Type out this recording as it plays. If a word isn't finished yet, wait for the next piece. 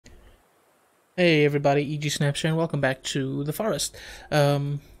Hey everybody, EGSnaps here, and welcome back to the forest.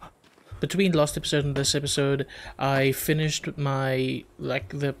 Between last episode and this episode, I finished my,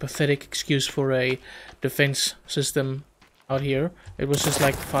 the pathetic excuse for a defense system out here. It was just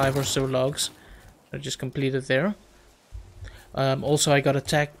like 5 or so logs I just completed there. Also, I got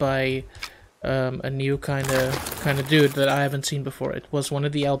attacked by a new kind of dude that I haven't seen before. It was one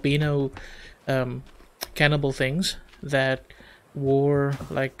of the albino cannibal things that wore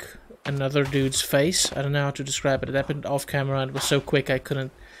like another dude's face. I don't know how to describe it. It happened off camera and it was so quick I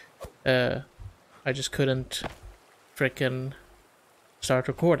just couldn't frickin' start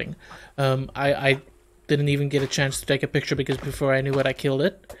recording. I didn't even get a chance to take a picture because before I knew it I killed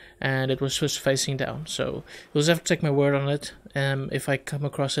it and it was just facing down. So you'll just have to take my word on it. If I come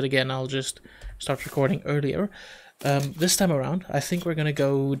across it again I'll just start recording earlier. This time around I think we're gonna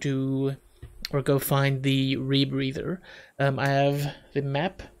go find the Rebreather. I have the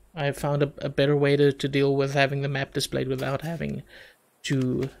map. I found a better way to deal with having the map displayed without having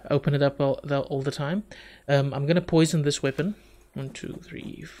to open it up all the time. I'm gonna poison this weapon. 1, 2,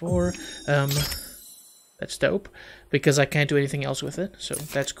 3, 4. That's dope, because I can't do anything else with it, so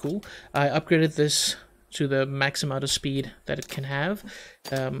that's cool. I upgraded this to the max amount of speed that it can have.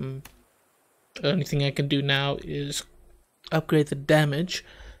 The only thing I can do now is upgrade the damage,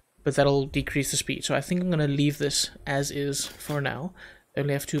 but that'll decrease the speed. So I think I'm gonna leave this as is for now. I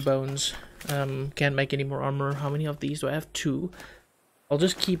only have 2 bones. Can't make any more armor. How many of these do I have? 2. I'll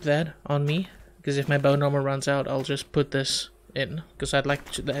just keep that on me, because if my bone armor runs out, I'll just put this in, because I'd like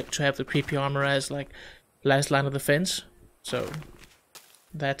to have the creepy armor as like last line of defense. So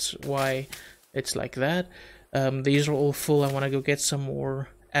that's why it's like that. These are all full. I want to go get some more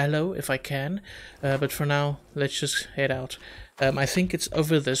aloe if I can, but for now let's just head out. I think it's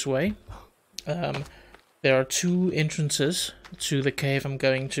over this way. There are 2 entrances to the cave I'm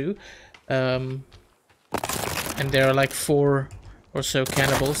going to, and there are like 4 or so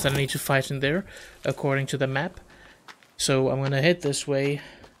cannibals that I need to fight in there according to the map. So I'm gonna head this way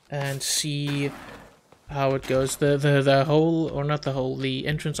and see how it goes. The hole, or not the hole, the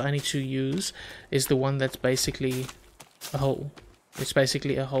entrance I need to use is the one that's basically a hole. It's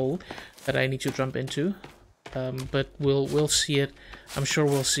basically a hole that I need to jump into. But we'll see it. I'm sure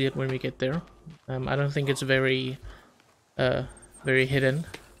we'll see it when we get there. I don't think it's very hidden,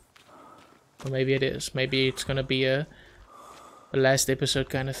 or maybe it is. Maybe it's gonna be a last episode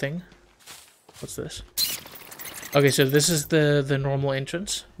kind of thing. What's this? Okay, so this is the normal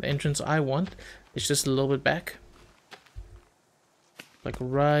entrance. The entrance I want is just a little bit back, like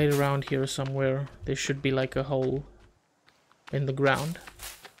right around here somewhere. There should be like a hole in the ground,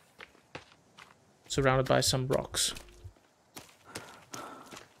 surrounded by some rocks.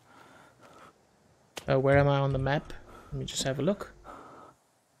 Where am I on the map? Let me just have a look.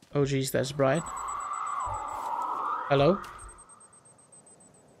 Oh geez, that's bright. Hello?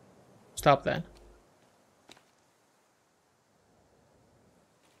 Stop that.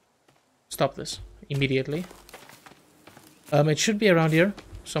 Stop this immediately. It should be around here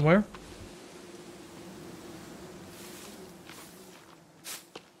somewhere.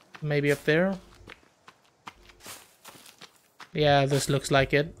 Maybe up there. Yeah, this looks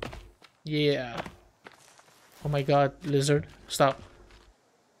like it. Yeah. Oh my god, lizard. Stop.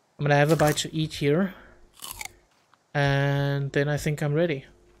 I'm gonna have a bite to eat here. And then I think I'm ready.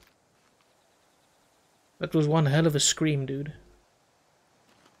 That was one hell of a scream, dude.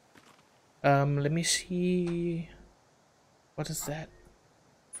 Let me see. What is that?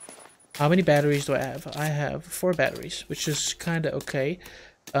 How many batteries do I have? I have 4 batteries, which is kinda okay.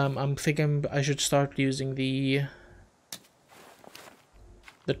 I'm thinking I should start using the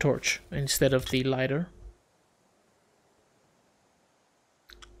torch instead of the lighter.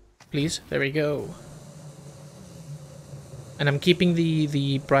 Please, there we go. And I'm keeping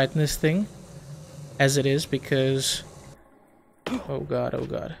the brightness thing as it is because oh god, oh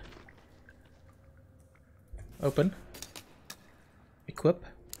god. Open. Equip.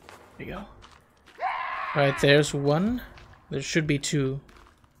 There you go. Alright, there's 1. There should be 2.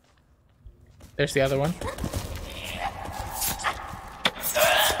 There's the other one.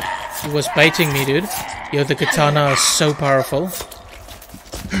 He was biting me, dude. Yo, the katana is so powerful.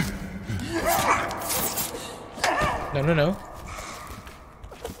 No, no, no.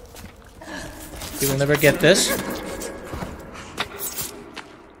 You will never get this.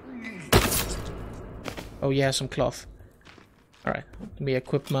 Oh yeah, some cloth. Alright, let me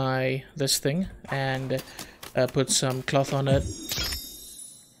equip this thing and put some cloth on it.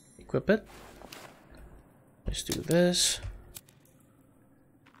 Equip it. Let's do this.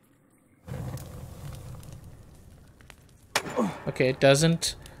 Okay, it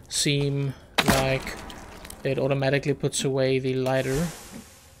doesn't seem like it automatically puts away the lighter.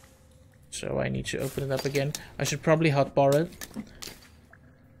 So I need to open it up again. I should probably hotbar it.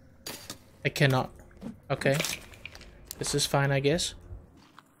 I cannot. Okay. This is fine, I guess.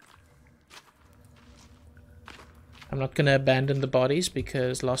 I'm not gonna abandon the bodies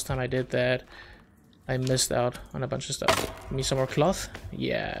because last time I did that, I missed out on a bunch of stuff. Give me some more cloth.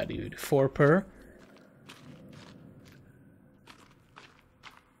 Yeah, dude. 4 per.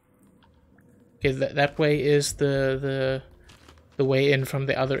 Okay, that way is the way in from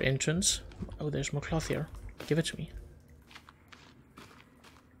the other entrance. Oh, there's more cloth here. Give it to me.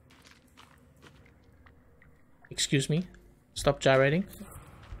 Excuse me. Stop gyrating.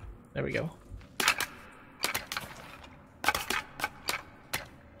 There we go.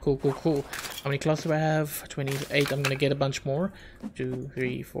 Cool, cool, cool. How many cloth do I have? 28. I'm gonna get a bunch more. 2,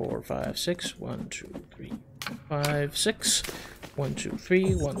 3, 4, 5, 6. 1, 2, 3, 5, 6. 1, 2,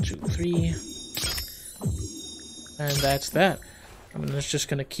 3. 1, 2, 3. And that's that. I'm just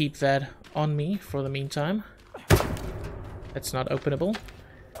gonna keep that on me for the meantime. That's not openable.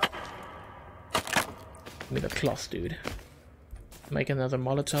 Give me the cloth, dude. Make another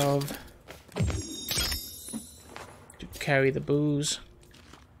Molotov. To carry the booze.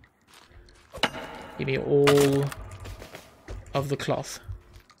 Give me all of the cloth.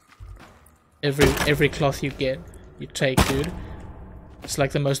 Every cloth you get, you take, dude. It's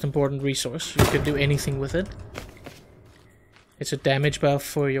like the most important resource. You can do anything with it. It's a damage buff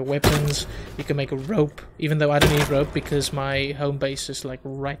for your weapons. You can make a rope, even though I don't need rope because my home base is like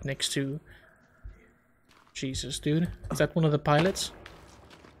right next to... Jesus, dude. Is that one of the pilots?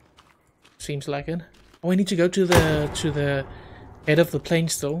 Seems like it. Oh, I need to go to the head of the plane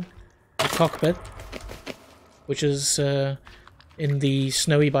still. The cockpit. Which is in the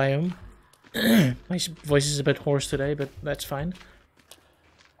snowy biome. My voice is a bit hoarse today, but that's fine.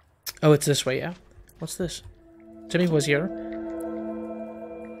 Oh, it's this way, yeah. What's this? Timmy was here.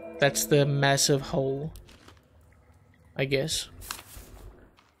 That's the massive hole, I guess.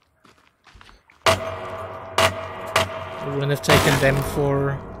 I wouldn't have taken them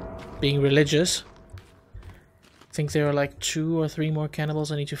for being religious. I think there are like 2 or 3 more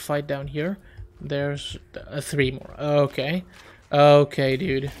cannibals I need to fight down here. There's 3 more. Okay. Okay,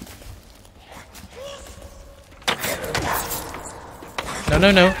 dude. No, no,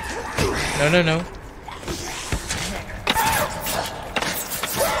 no. No, no, no.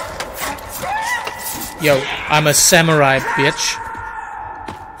 Yo, I'm a samurai, bitch.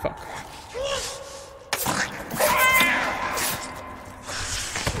 Fuck.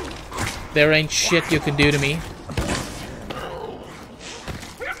 There ain't shit you can do to me.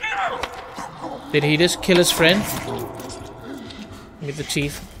 Did he just kill his friend? Give me the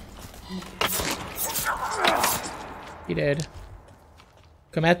teeth. He dead.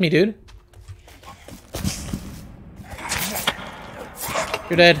 Come at me, dude.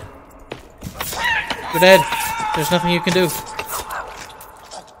 You're dead. You're dead. There's nothing you can do.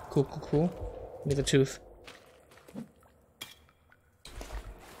 Cool, cool, cool. Give me the tooth.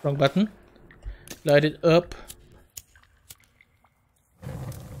 Wrong button. Light it up.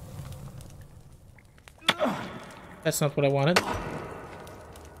 That's not what I wanted.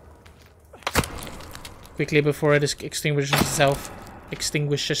 Quickly before it extinguishes itself.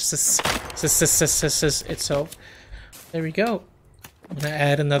 Itself. There we go. I'm gonna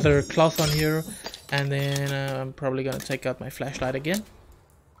add another cloth on here. And then I'm probably gonna take out my flashlight again.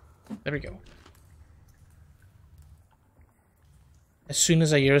 There we go. As soon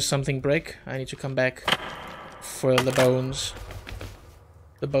as I hear something break, I need to come back for the bones.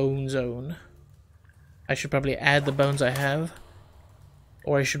 The bone zone. I should probably add the bones I have.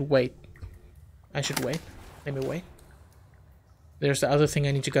 Or I should wait. I should wait. Let me wait. There's the other thing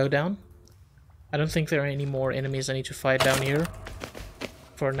I need to go down. I don't think there are any more enemies I need to fight down here.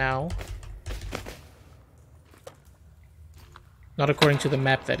 For now. Not according to the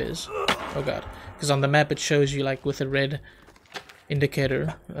map, that is. Oh god. Because on the map it shows you like with a red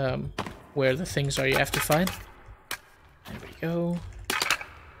indicator where the things are you have to find. There we go.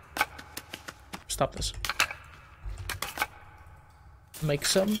 Stop this. Make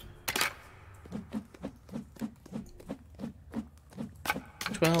some.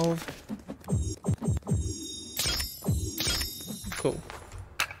 12. Cool.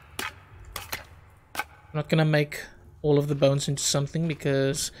 I'm not gonna make all of the bones into something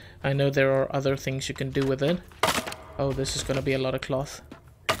because I know there are other things you can do with it. Oh, this is gonna be a lot of cloth.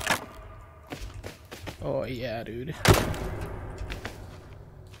 Oh yeah, dude.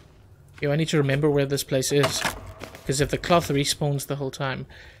 Yo, I need to remember where this place is. Because if the cloth respawns the whole time,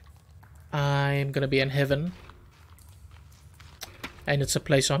 I'm gonna be in heaven. And it's a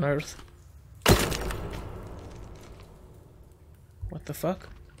place on Earth. What the fuck?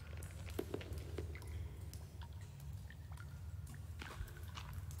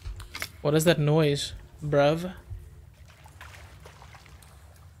 What is that noise, bruv?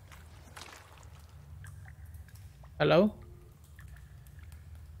 Hello?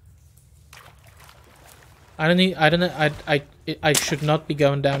 I should not be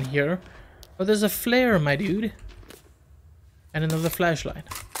going down here. Oh, there's a flare, my dude. And another flashlight.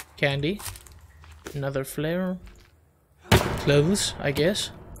 Candy. Another flare. Clothes, I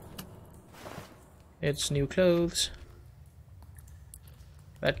guess. It's new clothes.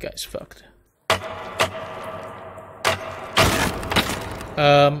 That guy's fucked.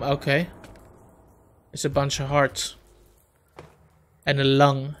 Okay. It's a bunch of hearts. And a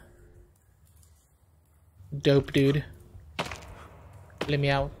lung. Dope, dude. Let me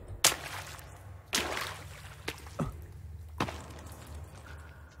out.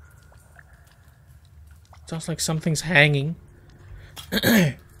 Sounds like something's hanging.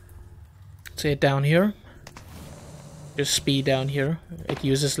 Say it down here. Just speed down here. It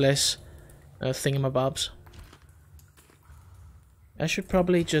uses less thingamabobs. I should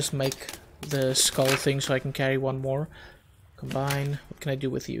probably just make the skull thing so I can carry one more. Combine. What can I do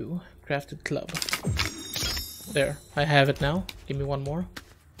with you? Crafted club. There. I have it now. Give me one more.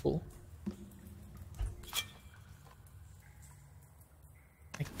 Cool.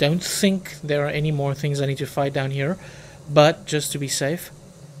 I don't think there are any more things I need to fight down here. But just to be safe,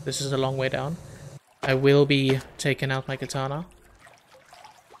 this is a long way down. I will be taking out my katana.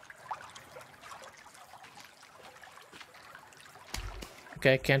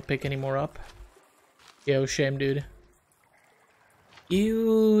 Okay, I can't pick any more up. Yo, shame, dude.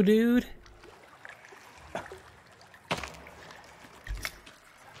 Ew, dude.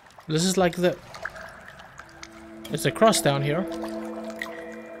 This is like the... It's a cross down here.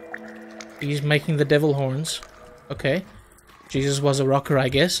 He's making the devil horns. Okay. Jesus was a rocker, I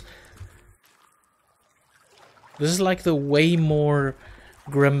guess. This is like the way more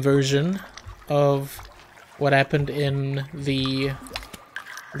grim version of what happened in the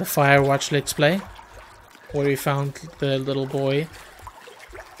Firewatch Let's Play, where we found the little boy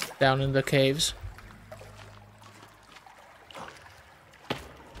down in the caves.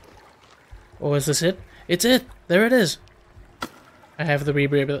 Oh, is this it? It's it! There it is! I have the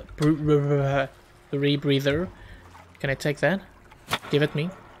rebreather. The rebreather. Can I take that? Give it me.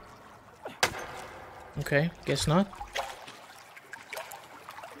 Okay, guess not.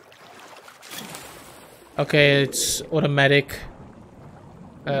 Okay, it's automatic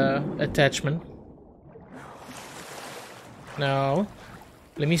attachment. Now,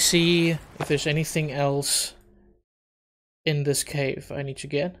 let me see if there's anything else in this cave I need to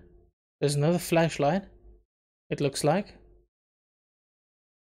get. There's another flashlight, it looks like.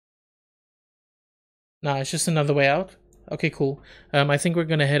 Nah, it's just another way out. Okay, cool. I think we're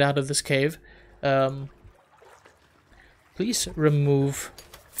gonna head out of this cave. Please remove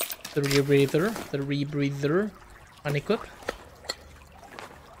the rebreather, unequip.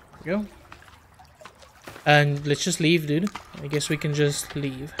 There we go. And let's just leave, dude. I guess we can just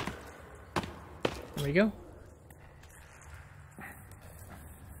leave. There we go.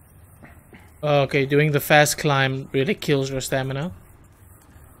 Okay, doing the fast climb really kills your stamina.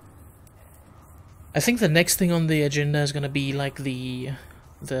 I think the next thing on the agenda is gonna be like the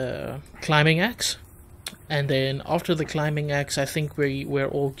climbing axe, and then after the climbing axe, I think we're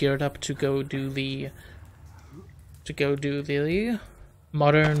all geared up to go do the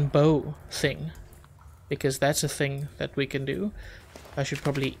modern bow thing, because that's a thing that we can do. I should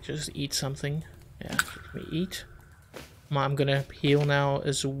probably just eat something. Yeah, let me eat. I'm gonna heal now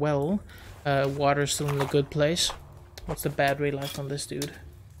as well. Water's still in a good place. What's the battery life on this dude?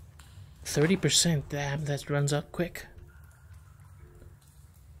 30%, damn, that runs out quick.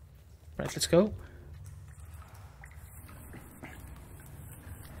 Right, let's go.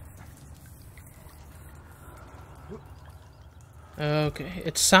 Okay,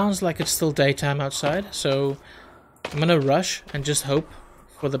 it sounds like it's still daytime outside, so I'm gonna rush and just hope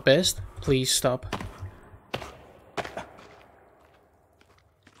for the best. Please stop.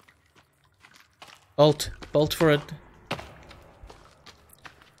 Bolt for it.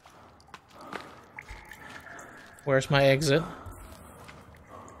 Where's my exit?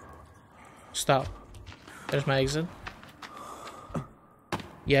 Stop. There's my exit.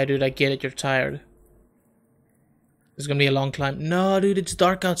 Yeah, dude, I get it. You're tired. It's gonna be a long climb. No, dude, it's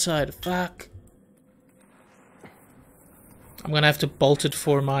dark outside. Fuck. I'm gonna have to bolt it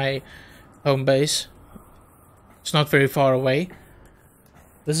for my home base. It's not very far away.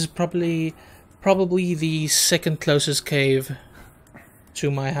 This is probably the second closest cave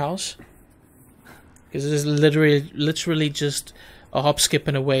to my house. Because it is literally just a hop, skip,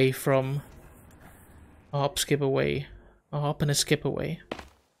 and away from... A hop, skip away. A hop and a skip away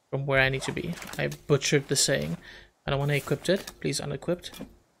from where I need to be. I butchered the saying. I don't want to equip it. Please unequipped.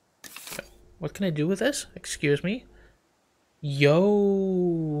 What can I do with this? Excuse me?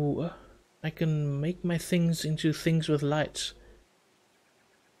 Yo! I can make my things into things with lights.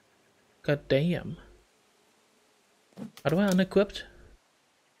 God damn. How do I unequipped?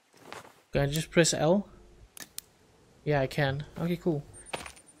 Can I just press L? Yeah, I can. Okay, cool.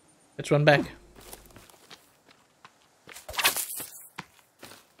 Let's run back.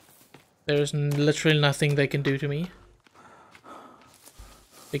 There's literally nothing they can do to me.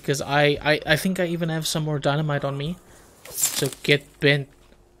 Because I think I even have some more dynamite on me. So get bent,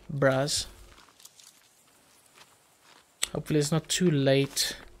 bruhs. Hopefully it's not too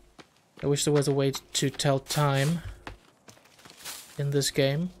late. I wish there was a way to tell time in this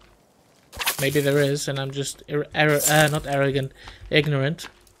game. Maybe there is, and I'm just not arrogant, ignorant.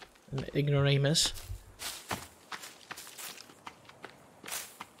 An ignoramus.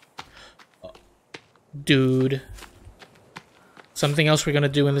 Dude. Something else we're gonna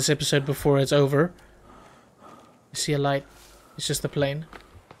do in this episode before it's over. I see a light. It's just a plane.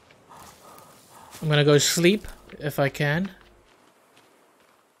 I'm gonna go sleep if I can.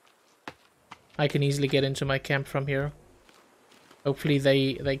 I can easily get into my camp from here. Hopefully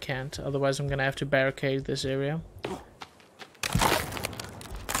they can't. Otherwise I'm gonna have to barricade this area.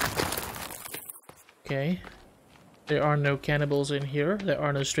 Okay. There are no cannibals in here. There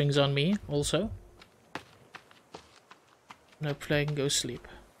are no strings on me also. No play and go sleep.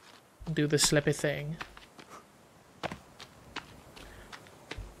 Do the sleepy thing.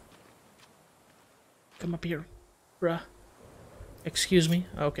 Come up here, bruh. Excuse me?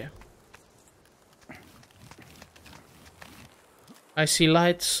 Okay. I see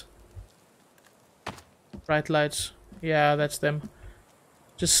lights. Bright lights. Yeah, that's them.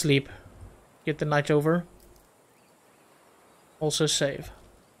 Just sleep. Get the night over. Also save.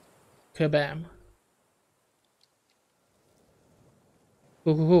 Kabam.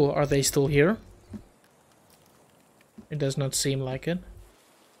 Ooh, are they still here? It does not seem like it.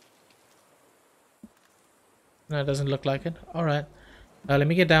 No, it doesn't look like it. Alright. Let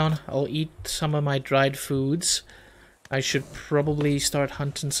me get down. I'll eat some of my dried foods. I should probably start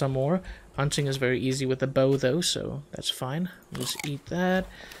hunting some more. Hunting is very easy with the bow though, so that's fine. I'll just eat that.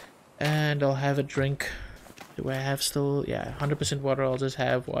 And I'll have a drink. Do I have still... Yeah, 100% water. I'll just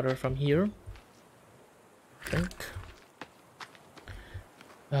have water from here. Drink.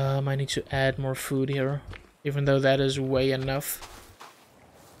 I need to add more food here. Even though that is way enough.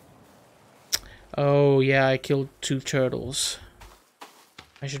 Oh, yeah, I killed 2 turtles.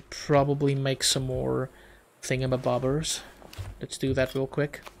 I should probably make some more thingamabobbers. Let's do that real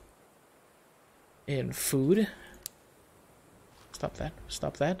quick. In food. Stop that.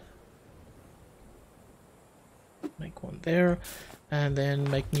 Stop that. Make one there. And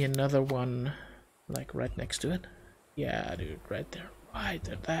then make me another one, like, right next to it. Yeah, dude, right there. Right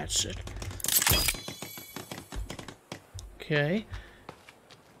there. That's it. Okay.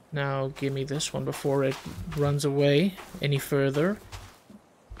 Now give me this one before it runs away any further.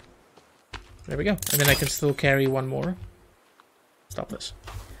 There we go. And then I can still carry one more. Stop this.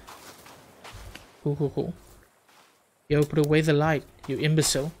 Cool, cool, cool. Yo, put away the light, you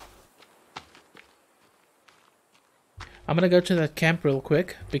imbecile. I'm gonna go to that camp real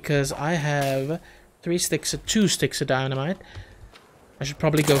quick because I have 2 sticks of dynamite. I should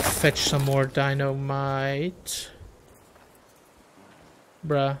probably go fetch some more dynamite.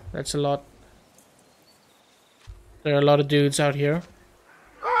 Bruh, that's a lot. There are a lot of dudes out here.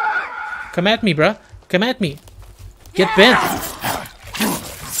 Come at me, bruh. Come at me. Get bent.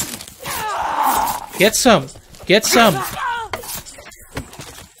 Get some. Get some.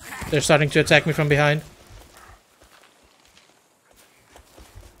 They're starting to attack me from behind.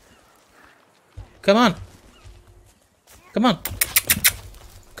 Come on. Come on.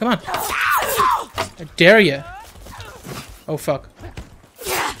 Come on. I dare you. Oh, fuck.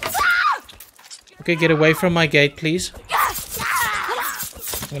 Okay, get away from my gate, please.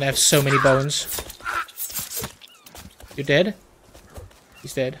 I'm gonna have so many bones. You dead?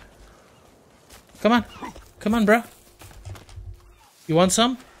 He's dead. Come on. Come on, bro. You want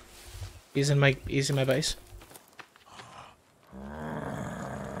some? He's in my base.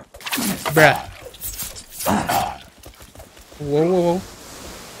 Bruh. Whoa, whoa, whoa.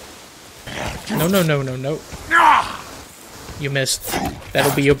 No, no, no, no, no. You missed.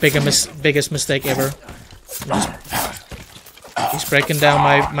 That'll be your biggest mistake ever. He's breaking down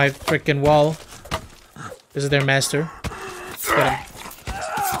my freaking wall. This is their master. Get him.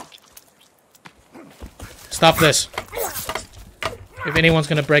 Stop this. If anyone's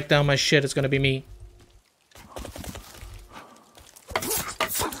gonna break down my shit, it's gonna be me.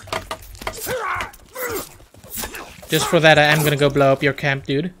 Just for that, I am gonna go blow up your camp,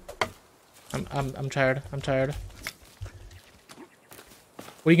 dude. I'm tired. I'm tired.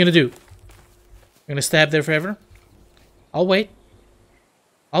 What are you gonna do? You're gonna stab there forever? I'll wait.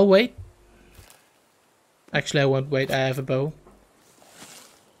 I'll wait. Actually, I won't wait. I have a bow.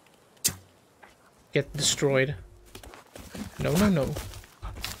 Get destroyed. No, no, no.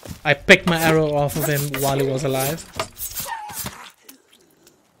 I picked my arrow off of him while he was alive.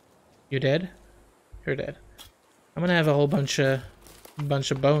 You dead? You're dead. I'm gonna have a whole bunch of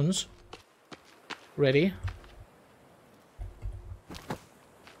bones ready. I'm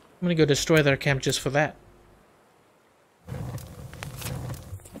gonna go destroy their camp just for that.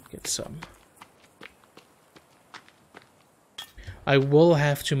 Get some. I will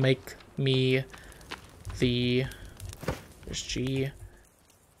have to make me the... There's G.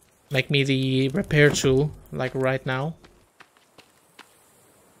 Make me the repair tool, like right now.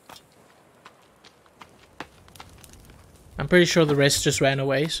 I'm pretty sure the rest just ran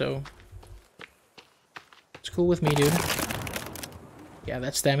away, so... It's cool with me, dude. Yeah,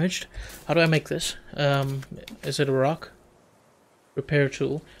 that's damaged. How do I make this? Is it a rock? Repair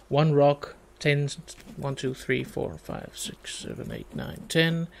tool. 1 rock, 10... 1, 2, 3, 4, 5, 6, 7, 8, 9,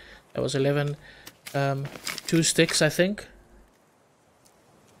 10. That was 11. 2 sticks, I think.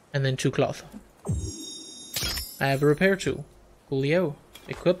 And then 2 cloth. I have a repair tool. Coolio.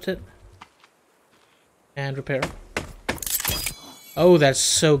 Equipped it. And repair. Oh, that's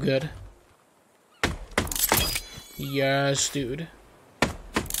so good. Yes, dude.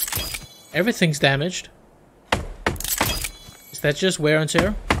 Everything's damaged. Is that just wear and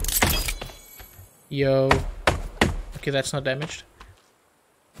tear? Yo. Okay, that's not damaged.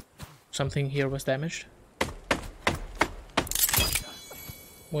 Something here was damaged.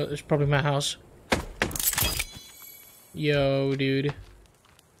 Well, it's probably my house. Yo, dude.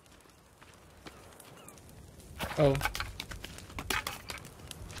 Oh.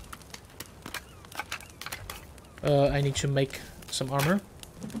 I need to make some armor.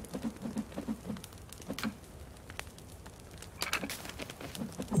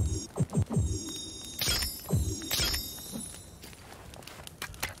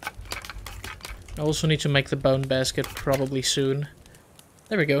 I also need to make the bone basket probably soon.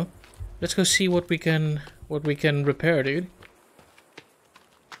 There we go. Let's go see what we can repair, dude.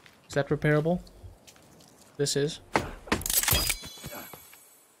 Is that repairable? This is.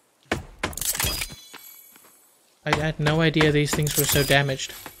 I had no idea these things were so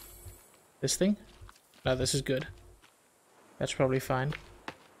damaged. This thing? No, this is good. That's probably fine.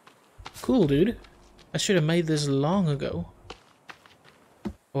 Cool, dude. I should have made this long ago.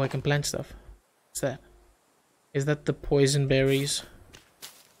 Oh, I can plant stuff. What's that? Is that the poison berries?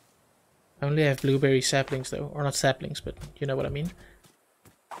 I only have blueberry saplings though. Or not saplings, but you know what I mean.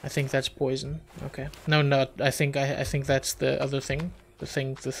 I think that's poison. Okay. No, not. I think that's the other thing. The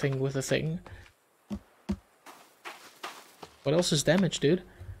thing with the thing. What else is damaged, dude?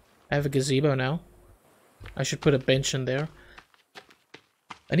 I have a gazebo now. I should put a bench in there.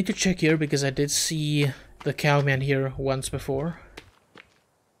 I need to check here because I did see the cowman here once before.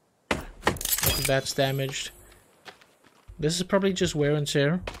 Like that's damaged. This is probably just wear and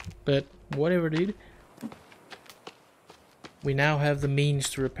tear, but whatever, dude. We now have the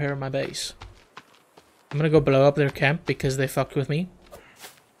means to repair my base. I'm gonna go blow up their camp because they fucked with me.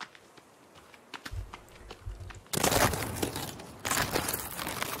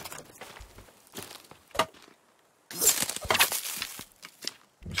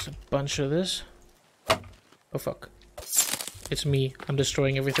 Bunch of this. Oh fuck. It's me. I'm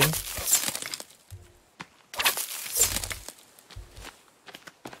destroying everything.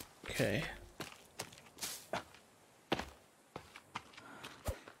 Okay.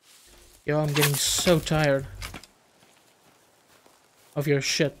 Yo, I'm getting so tired of your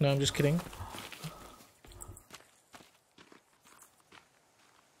shit. No, I'm just kidding.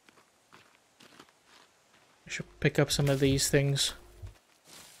 I should pick up some of these things.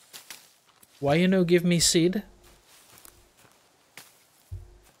 Why you no give me seed?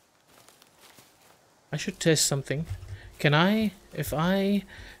 I should test something. Can I, if I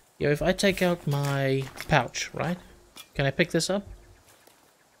take out my pouch, right? Can I pick this up?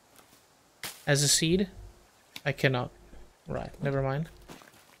 As a seed? I cannot. Right, never mind.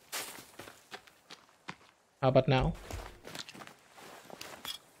 How about now?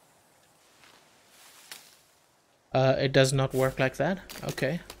 It does not work like that?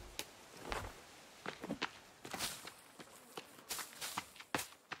 Okay.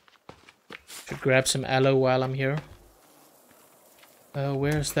 Should grab some aloe while I'm here.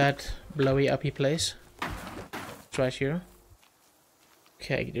 Where's that blowy uppy place? It's right here.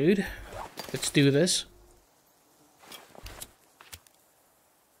 Okay, dude. Let's do this.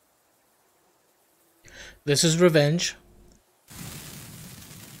 This is revenge.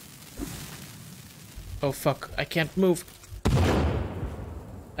 Oh fuck, I can't move.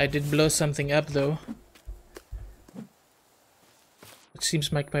 I did blow something up though. It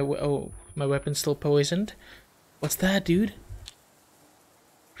seems like my weapon's still poisoned. What's that, dude?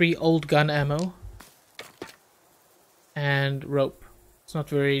 3 old gun ammo. And rope. It's not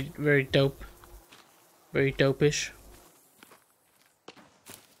very dope. Very dopish.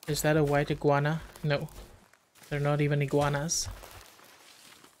 Is that a white iguana? No. They're not even iguanas.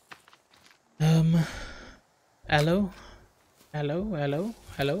 Hello? Hello? Hello?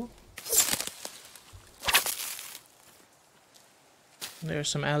 Hello? There's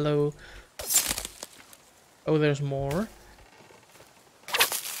some aloe. Oh, there's more.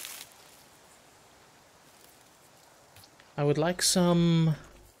 I would like some...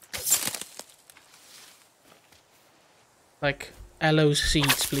 like, aloe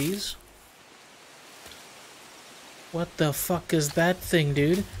seeds, please. What the fuck is that thing,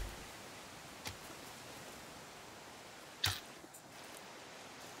 dude?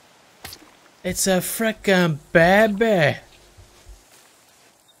 It's a frickin' baby!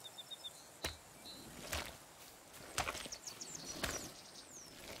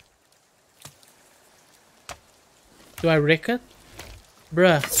 Do I wreck it?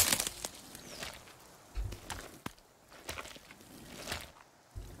 Bruh.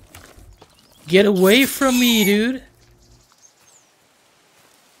 Get away from me, dude!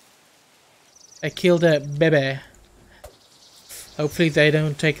 I killed a baby. Hopefully they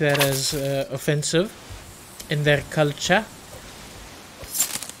don't take that as offensive in their culture.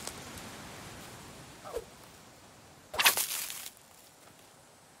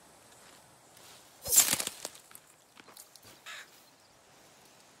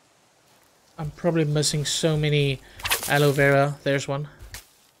 I'm probably missing so many aloe vera. There's one.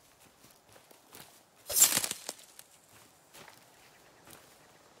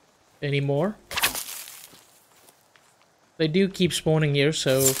 Any more? They do keep spawning here,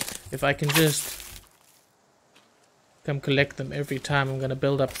 so if I can just come collect them every time, I'm gonna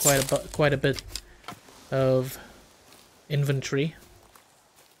build up quite a bit of inventory.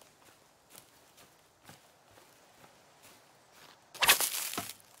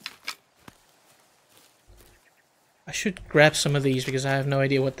 I should grab some of these because I have no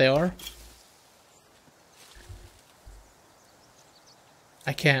idea what they are.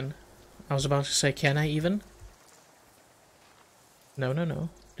 I can. I was about to say, can I even? No, no, no.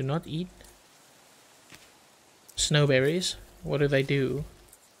 Do not eat. Snowberries. What do they do?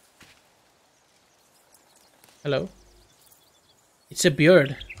 Hello? It's a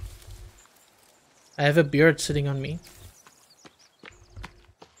beard. I have a beard sitting on me.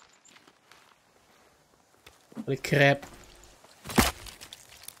 What a crap.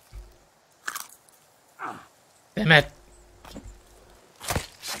 Damn it.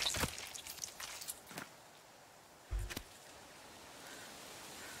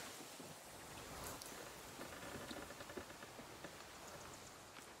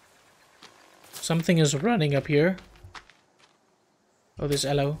 Something is running up here. Oh, there's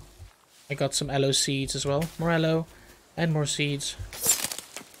aloe. I got some aloe seeds as well. More aloe and more seeds.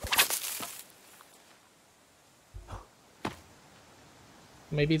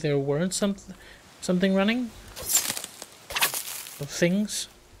 Maybe there weren't something running? Of things?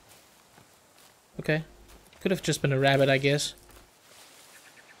 Okay. Could have just been a rabbit, I guess.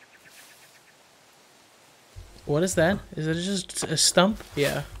 What is that? Is it just a stump?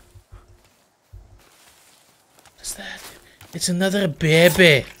 Yeah. What's that? It's another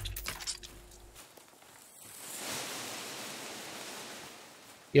baby!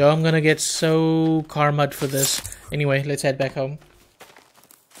 Yo, I'm gonna get so karma'd for this. Anyway, let's head back home.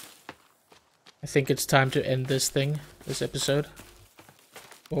 I think it's time to end this thing, this episode.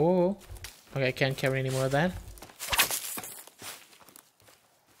 Oh, okay, I can't carry any more of that.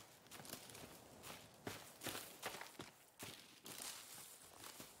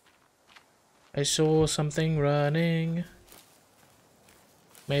 I saw something running.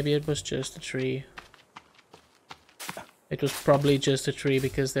 Maybe it was just a tree. It was probably just a tree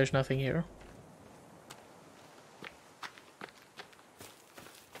because there's nothing here.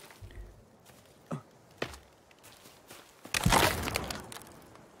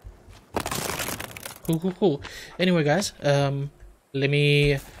 Cool. Anyway, guys, let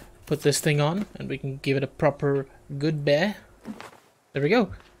me put this thing on and we can give it a proper good bear. There we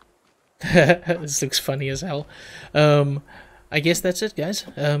go. This looks funny as hell. I guess that's it, guys.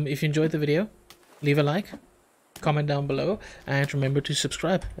 If you enjoyed the video, leave a like, comment down below, and remember to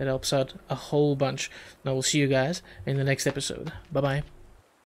subscribe. It helps out a whole bunch. And I will see you guys in the next episode. Bye bye.